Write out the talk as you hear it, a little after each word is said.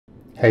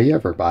Hey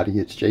everybody,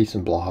 it's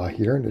Jason Blaha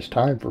here, and it's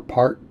time for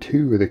part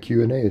 2 of the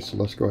Q&A, so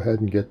let's go ahead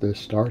and get this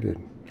started.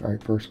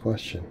 Alright, first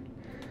question.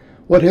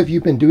 What have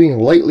you been doing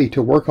lately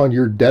to work on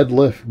your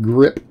deadlift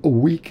grip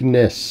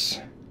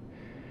weakness?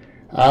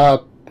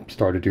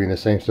 Started doing the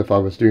same stuff I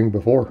was doing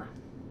before.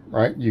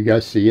 Right, you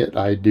guys see it.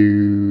 I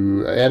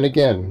do, and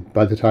again,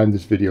 by the time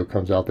this video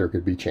comes out, there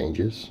could be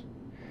changes.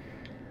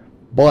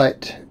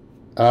 But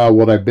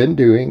what I've been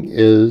doing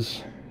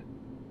is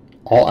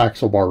all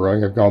axle bar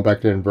rowing. I've gone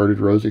back to inverted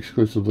rows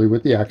exclusively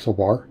with the axle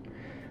bar.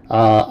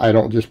 I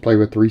don't just play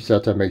with 3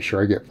 sets. I make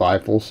sure I get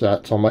 5 full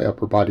sets on my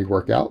upper body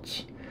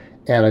workouts.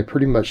 And I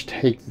pretty much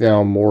take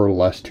them more or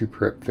less to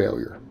grip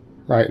failure.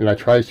 Right, and I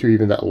try to,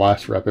 even that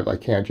last rep, if I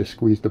can, just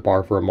squeeze the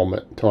bar for a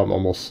moment until I'm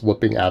almost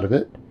slipping out of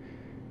it.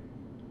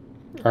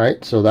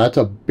 Alright, so that's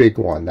a big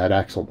one, that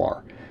axle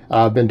bar.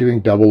 I've been doing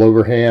double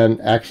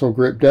overhand axle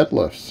grip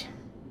deadlifts.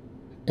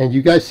 And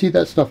you guys see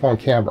that stuff on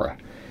camera.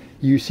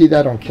 You see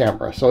that on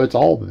camera, so it's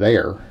all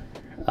there.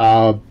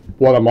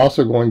 What I'm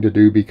also going to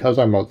do, because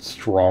I'm a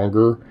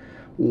stronger,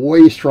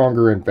 way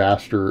stronger and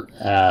faster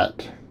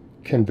at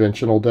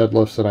conventional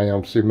deadlifts than I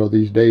am sumo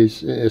these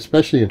days,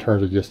 especially in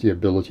terms of just the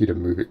ability to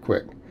move it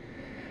quick.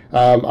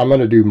 I'm going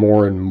to do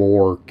more and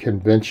more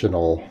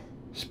conventional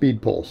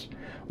speed pulls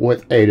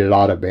with a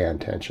lot of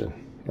band tension.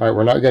 All right,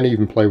 we're not going to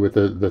even play with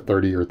the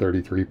 30 or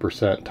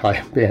 33%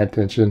 type band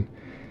tension.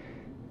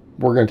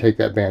 We're going to take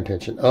that band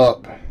tension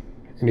up.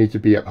 It needs to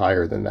be up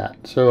higher than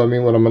that. So, I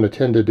mean, what I'm going to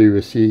tend to do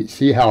is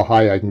see how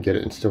high I can get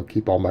it and still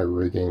keep all my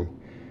rigging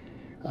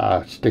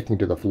sticking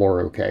to the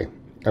floor okay.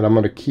 And I'm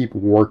going to keep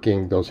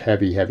working those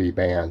heavy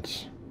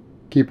bands.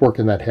 Keep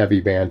working that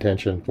heavy band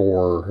tension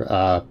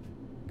for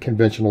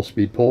conventional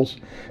speed pulls,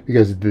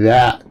 because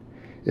that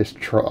is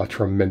a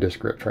tremendous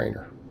grip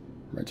trainer.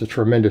 It's a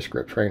tremendous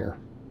grip trainer.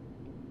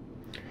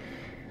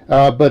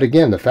 But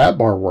again, the fat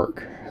bar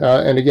work.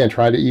 And again,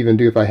 try to even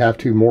do, if I have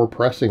to, more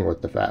pressing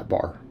with the fat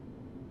bar.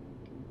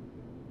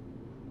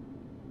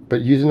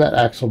 But using that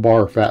axle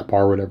bar or fat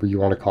bar, whatever you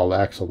want to call the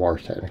axle bar,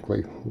 is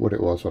technically what it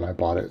was when I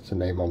bought it. It's the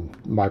name on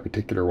my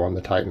particular one,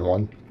 the Titan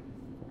one.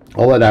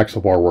 All that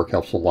axle bar work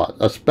helps a lot,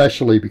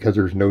 especially because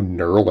there's no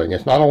knurling.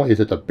 It's not only is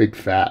it a big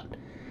fat,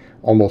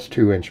 almost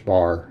 2-inch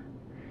bar,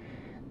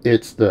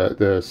 it's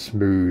the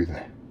smooth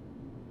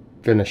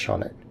finish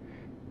on it.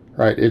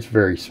 Right, it's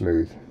very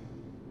smooth.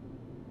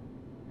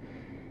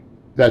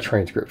 That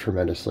trains grip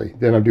tremendously.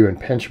 Then I'm doing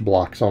pinch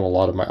blocks on a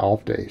lot of my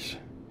off days.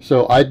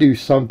 So I do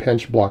some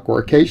pinch block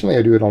work. Occasionally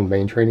I do it on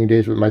main training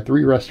days, but my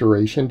 3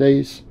 restoration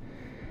days,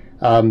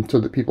 so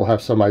that people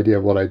have some idea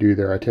of what I do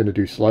there, I tend to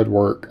do sled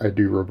work, I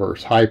do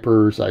reverse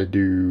hypers, I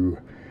do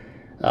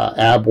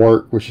ab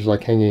work, which is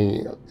like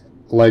hanging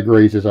leg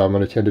raises. I'm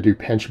going to tend to do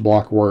pinch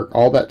block work,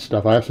 all that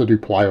stuff. I also do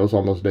plyos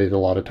on those days a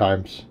lot of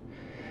times.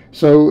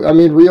 So, I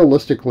mean,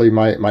 realistically,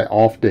 my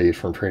off days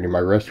from training, my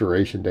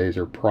restoration days,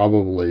 are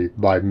probably,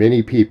 by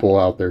many people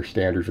out there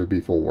standards, would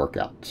be full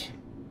workouts,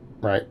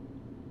 right?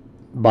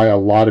 By a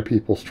lot of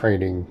people's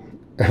training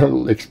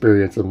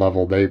experience and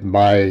level,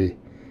 my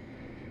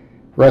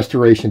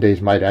restoration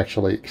days might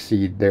actually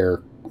exceed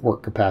their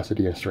work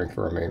capacity and strength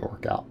for a main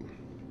workout.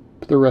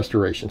 But the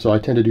restoration, so I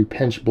tend to do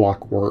pinch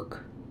block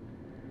work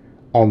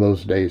on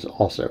those days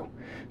also.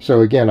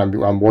 So again,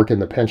 I'm working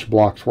the pinch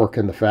blocks,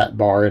 working the fat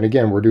bar, and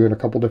again, we're doing a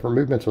couple different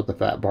movements with the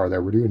fat bar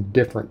there. We're doing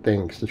different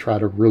things to try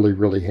to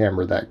really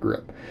hammer that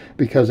grip.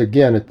 Because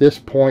again, at this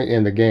point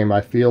in the game,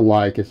 I feel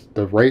like it's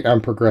the rate I'm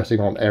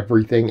progressing on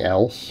everything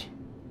else.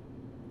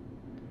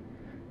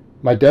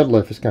 My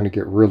deadlift is going to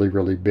get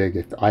really big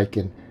if I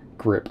can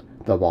grip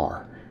the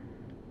bar.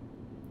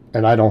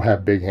 And I don't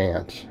have big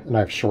hands, and I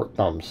have short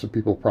thumbs, so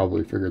people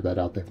probably figured that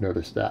out. They've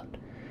noticed that.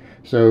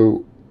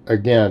 So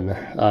again,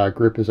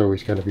 grip is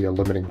always going to be a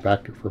limiting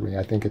factor for me,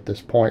 I think, at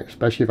this point,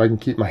 especially if I can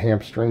keep my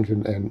hamstrings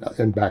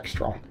and back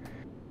strong.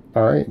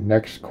 All right,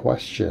 next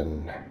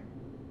question.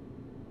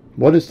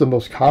 What is the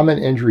most common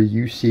injury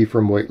you see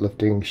from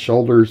weightlifting?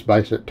 Shoulders,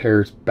 bicep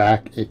tears,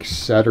 back,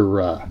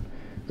 etc.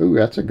 Ooh,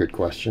 that's a good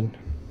question.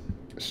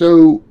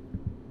 So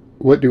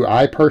what do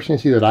I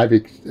personally see that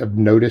I've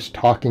noticed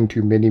talking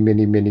to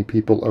many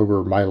people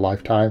over my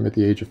lifetime at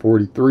the age of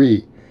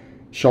 43?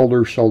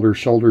 Shoulder, shoulder,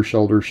 shoulder,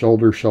 shoulder,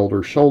 shoulder,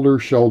 shoulder, shoulder,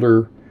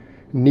 shoulder,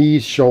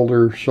 knees,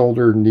 shoulder,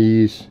 shoulder,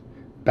 knees,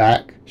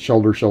 back,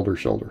 shoulder, shoulder,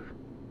 shoulder.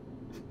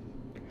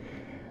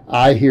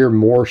 I hear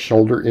more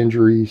shoulder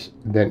injuries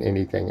than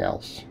anything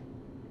else.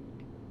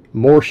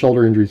 More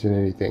shoulder injuries than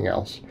anything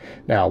else.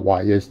 Now,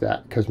 why is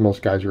that? Because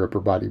most guys are upper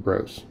body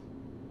bros.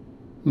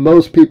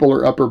 Most people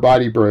are upper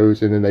body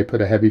bros, and then they put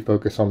a heavy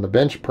focus on the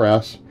bench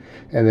press,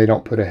 and they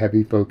don't put a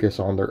heavy focus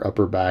on their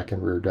upper back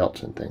and rear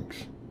delts and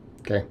things.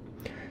 Okay?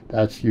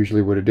 That's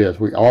usually what it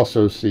is. We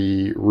also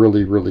see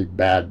really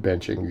bad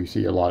benching. You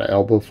see a lot of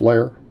elbow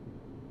flare.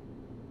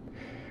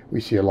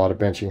 We see a lot of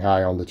benching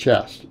high on the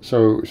chest.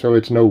 So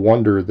it's no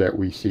wonder that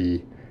we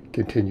see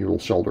continual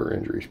shoulder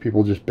injuries.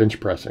 People just bench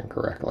pressing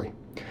correctly.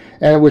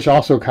 And which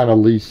also kind of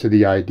leads to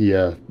the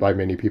idea by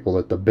many people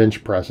that the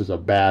bench press is a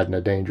bad and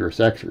a dangerous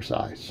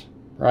exercise,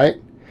 right?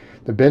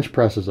 The bench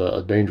press is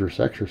a dangerous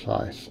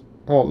exercise.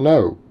 Well,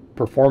 no.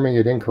 Performing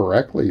it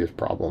incorrectly is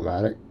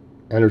problematic.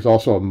 And there's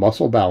also a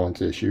muscle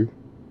balance issue.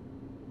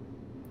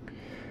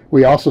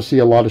 We also see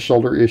a lot of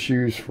shoulder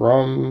issues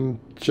from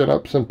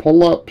chin-ups and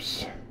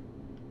pull-ups.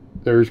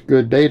 There's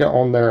good data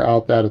on there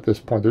out that at this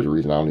point. There's a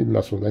reason I don't even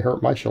mess with them. They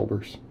hurt my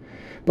shoulders.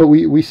 But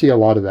we see a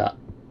lot of that.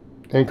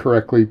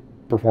 Incorrectly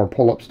perform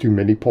pull-ups, too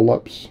many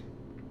pull-ups,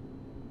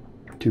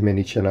 too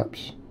many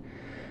chin-ups.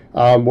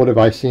 What have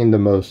I seen the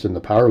most in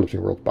the powerlifting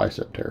world?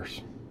 Bicep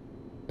tears.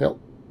 Yep.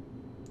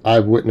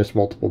 I've witnessed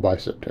multiple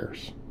bicep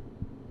tears.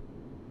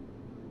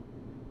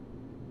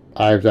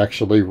 I was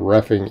actually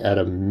reffing at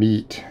a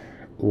meet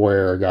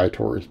where a guy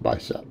tore his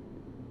bicep.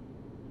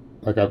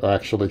 Like, I've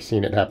actually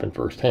seen it happen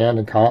firsthand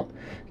in comp.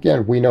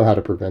 Again, we know how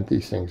to prevent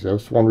these things.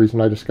 That's one reason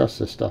I discuss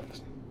this stuff.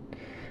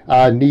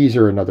 Knees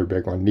are another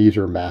big one. Knees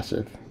are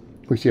massive.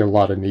 We see a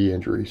lot of knee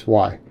injuries.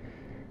 Why?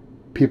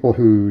 People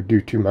who do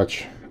too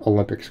much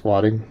Olympic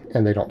squatting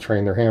and they don't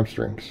train their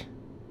hamstrings.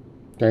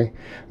 Okay?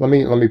 Let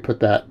me put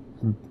that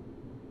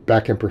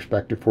back in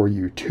perspective for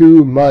you.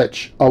 Too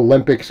much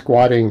Olympic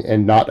squatting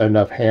and not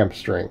enough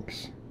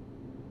hamstrings.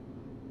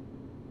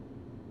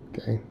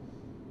 Okay?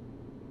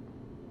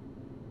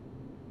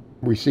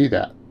 We see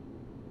that.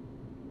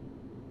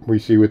 We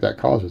see what that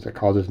causes. It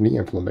causes knee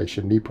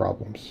inflammation, knee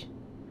problems.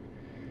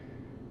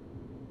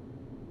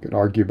 Could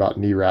argue about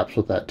knee wraps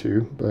with that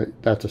too, but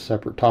that's a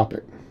separate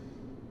topic.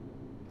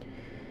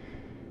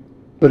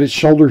 But it's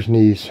shoulders,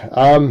 knees.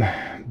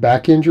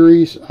 Back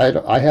injuries,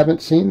 I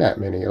haven't seen that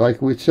many.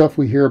 Like with stuff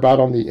we hear about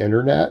on the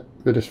internet,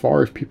 but as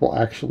far as people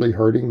actually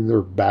hurting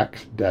their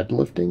backs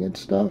deadlifting and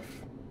stuff,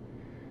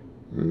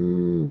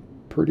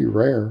 pretty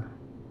rare.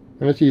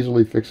 And it's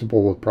easily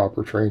fixable with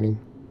proper training,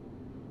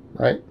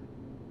 right?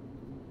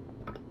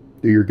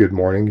 Do your good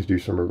mornings, do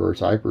some reverse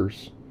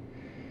hypers.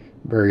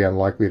 Very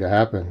unlikely to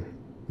happen,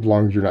 as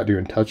long as you're not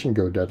doing touch and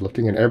go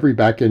deadlifting. And every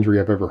back injury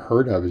I've ever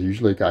heard of is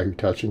usually a guy who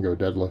touch and go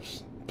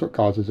deadlifts. That's what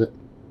causes it.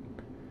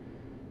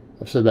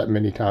 I've said that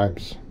many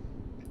times.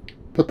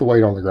 Put the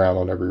weight on the ground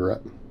on every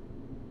rep.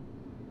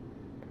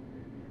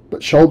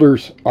 But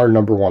shoulders are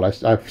number one.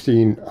 I've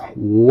seen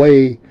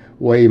way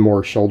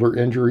more shoulder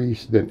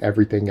injuries than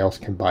everything else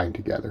combined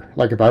together.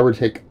 Like if I were to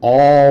take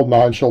all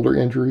non-shoulder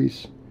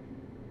injuries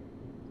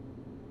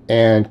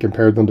and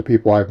compare them to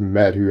people I've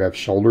met who have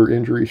shoulder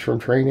injuries from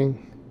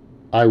training,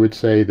 I would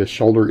say the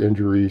shoulder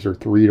injuries are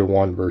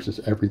 3-to-1 versus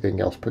everything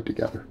else put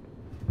together.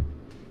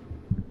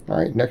 All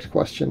right, next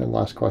question and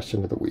last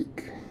question of the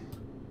week.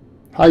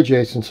 Hi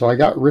Jason, so I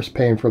got wrist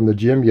pain from the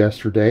gym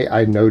yesterday.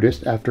 I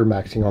noticed after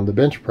maxing on the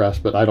bench press,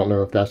 but I don't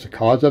know if that's the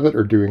cause of it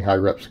or doing high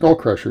rep skull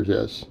crushers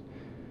is.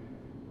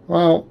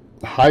 Well,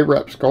 high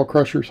rep skull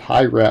crushers,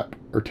 high rep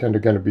are going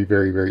to be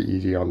very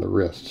easy on the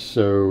wrist.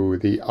 So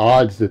the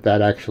odds that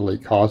actually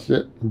caused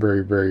it,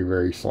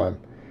 very slim.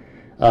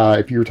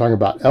 If you were talking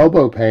about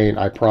elbow pain,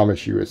 I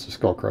promise you it's the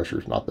skull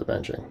crushers, not the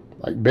benching.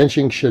 Like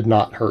benching should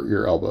not hurt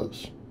your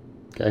elbows.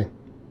 Okay.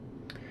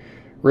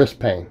 Wrist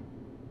pain.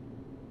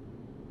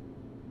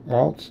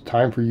 Well, it's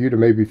time for you to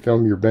maybe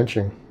film your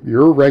benching.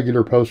 You're a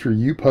regular poster.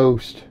 You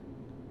post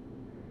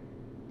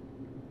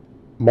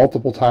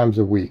multiple times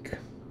a week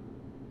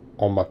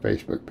on my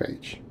Facebook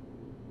page.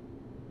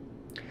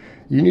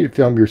 You need to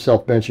film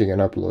yourself benching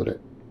and upload it.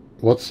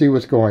 Let's see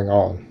what's going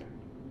on.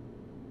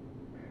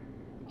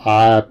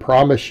 I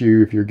promise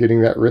you, if you're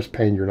getting that wrist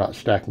pain, you're not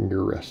stacking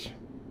your wrists.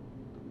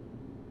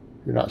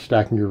 You're not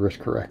stacking your wrists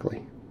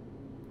correctly.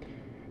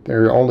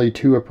 There are only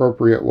two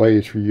appropriate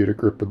ways for you to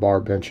grip the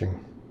bar benching.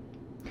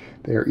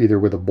 They are either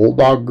with a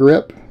bulldog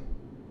grip,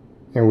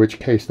 in which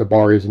case the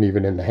bar isn't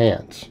even in the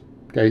hands.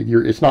 Okay,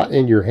 it's not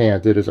in your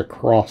hands, it is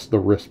across the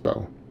wrist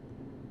bone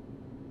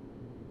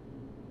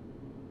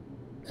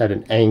at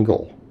an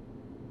angle.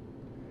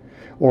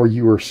 Or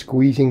you are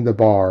squeezing the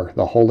bar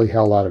the holy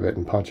hell out of it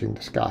and punching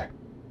the sky.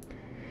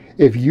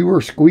 If you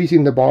are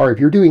squeezing the bar, if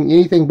you're doing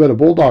anything but a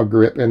bulldog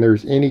grip and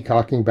there's any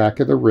cocking back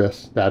of the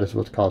wrist, that is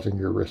what's causing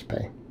your wrist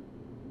pain.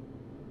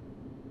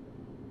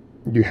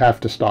 You have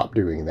to stop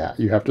doing that.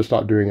 You have to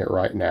stop doing it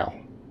right now.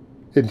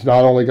 It's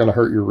not only going to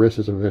hurt your wrists,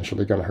 it's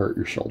eventually going to hurt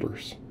your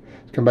shoulders.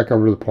 Let's come back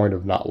over to the point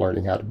of not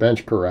learning how to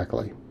bench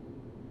correctly.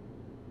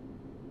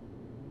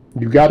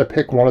 You've got to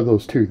pick one of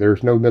those two.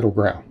 There's no middle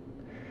ground.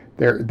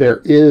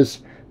 There is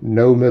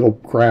no middle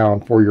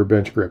ground for your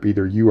bench grip.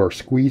 Either you are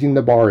squeezing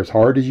the bar as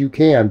hard as you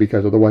can,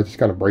 because otherwise it's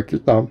going to break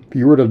your thumb. If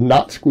you were to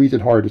not squeeze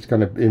it hard, it's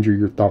going to injure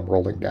your thumb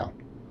rolling down.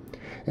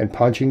 And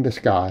punching the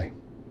sky.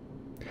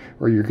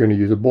 Or you're going to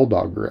use a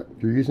bulldog grip.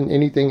 If you're using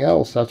anything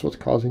else, that's what's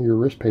causing your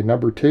wrist pain.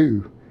 Number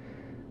two,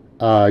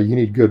 you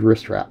need good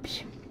wrist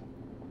wraps.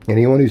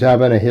 Anyone who's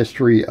having a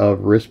history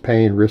of wrist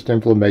pain, wrist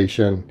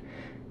inflammation,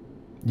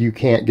 you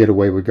can't get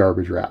away with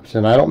garbage wraps.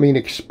 And I don't mean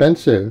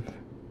expensive,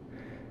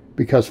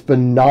 because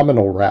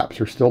phenomenal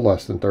wraps are still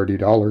less than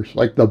 $30.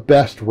 Like the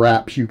best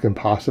wraps you can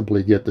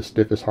possibly get, the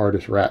stiffest,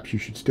 hardest wraps, you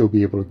should still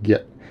be able to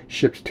get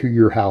shipped to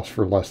your house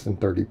for less than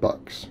 30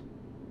 bucks.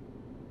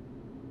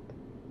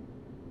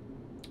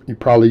 You're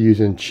probably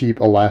using cheap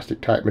elastic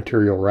type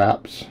material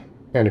wraps.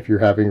 And if you're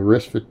having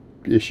wrist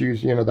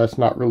issues, you know, that's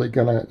not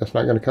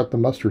gonna cut the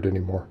mustard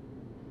anymore.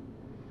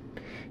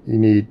 You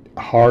need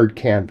hard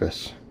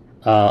canvas.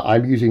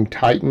 I'm using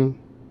Titan.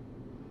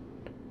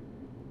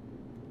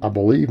 I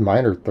believe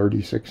mine are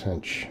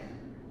 36-inch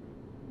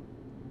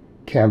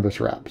canvas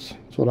wraps.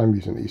 That's what I'm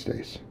using these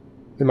days.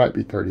 They might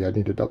be 30. I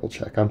need to double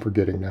check. I'm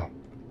forgetting now.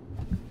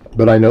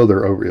 But I know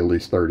they're over at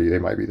least 30. They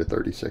might be the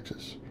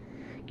 36s.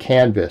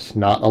 Canvas,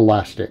 not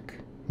elastic,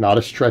 not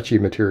a stretchy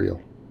material.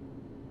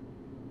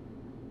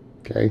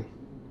 Okay?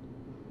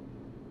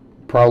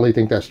 Probably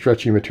think that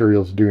stretchy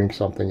material is doing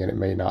something and it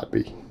may not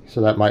be. So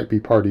that might be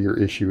part of your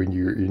issue, and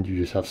you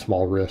just have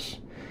small wrists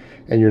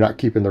and you're not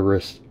keeping the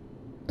wrists,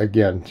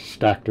 again,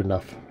 stacked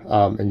enough,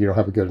 and you don't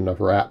have a good enough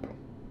wrap.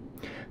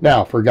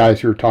 Now, for guys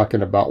who are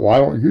talking about, well, I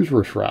don't use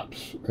wrist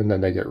wraps, and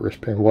then they get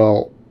wrist pain.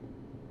 Well,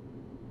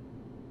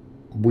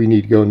 we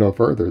need to go no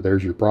further.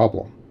 There's your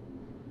problem.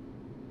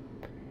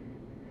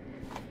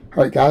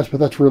 All right, guys, but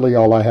that's really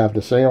all I have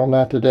to say on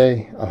that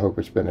today. I hope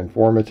it's been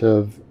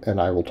informative, and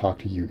I will talk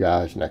to you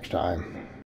guys next time.